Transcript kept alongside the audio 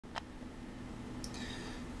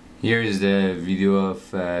Here is the video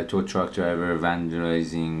of a tow truck driver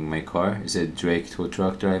vandalizing my car. It's a Drake tow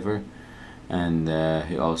truck driver, and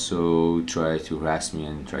he also tried to harass me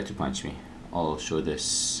and tried to punch me. I'll show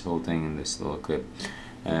this whole thing in this little clip.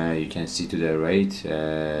 You can see to the right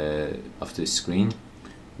of the screen,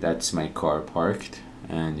 that's my car parked,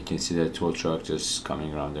 and you can see the tow truck just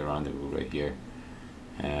coming around the rendezvous right here,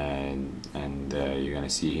 and you're gonna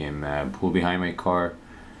see him pull behind my car,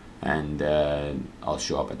 and I'll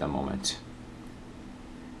show up at that moment.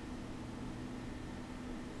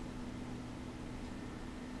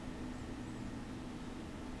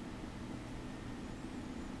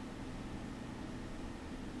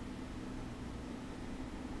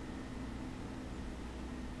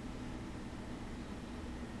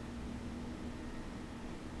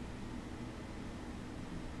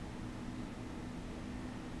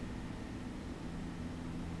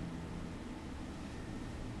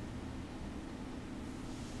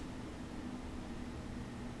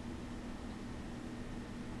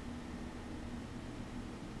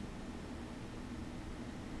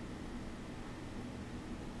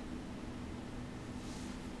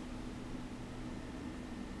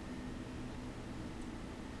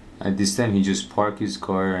 At this time he just parked his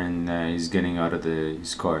car, and he's getting out of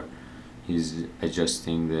his car. He's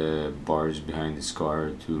adjusting the bars behind his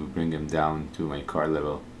car to bring him down to my car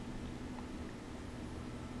level.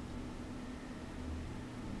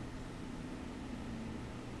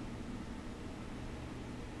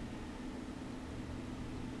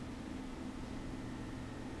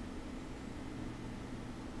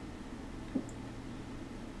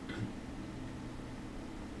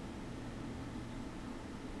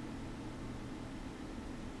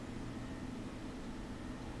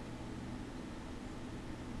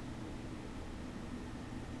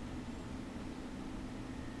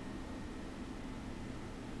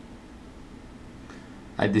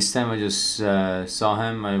 At this time I just saw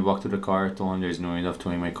him. I walked to the car, told him there's no need of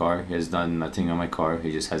towing my car. He has done nothing on my car.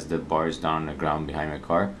 He just has the bars down on the ground behind my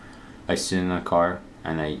car. I sit in the car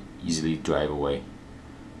and I easily drive away.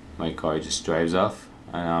 My car just drives off,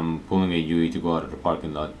 and I'm pulling a U-E to go out of the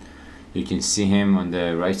parking lot. You can see him on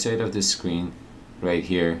the right side of the screen right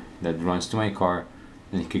here that runs to my car,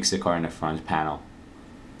 and he kicks the car in the front panel.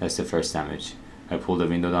 That's the first damage. I pull the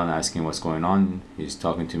window down, asking what's going on. He's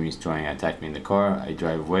talking to me, he's trying to attack me in the car. I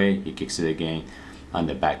drive away, he kicks it again on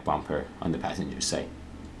the back bumper on the passenger side.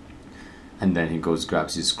 And then he goes,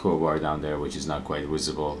 grabs his crowbar down there, which is not quite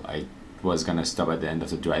visible. I was gonna stop at the end of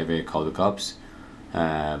the driveway, call the cops,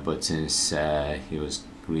 but since he was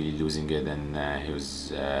really losing it and he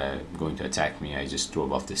was going to attack me, I just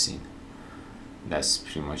drove off the scene. That's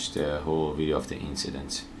pretty much the whole video of the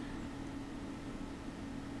incident.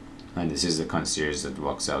 And this is the concierge that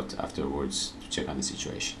walks out afterwards to check on the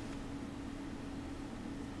situation.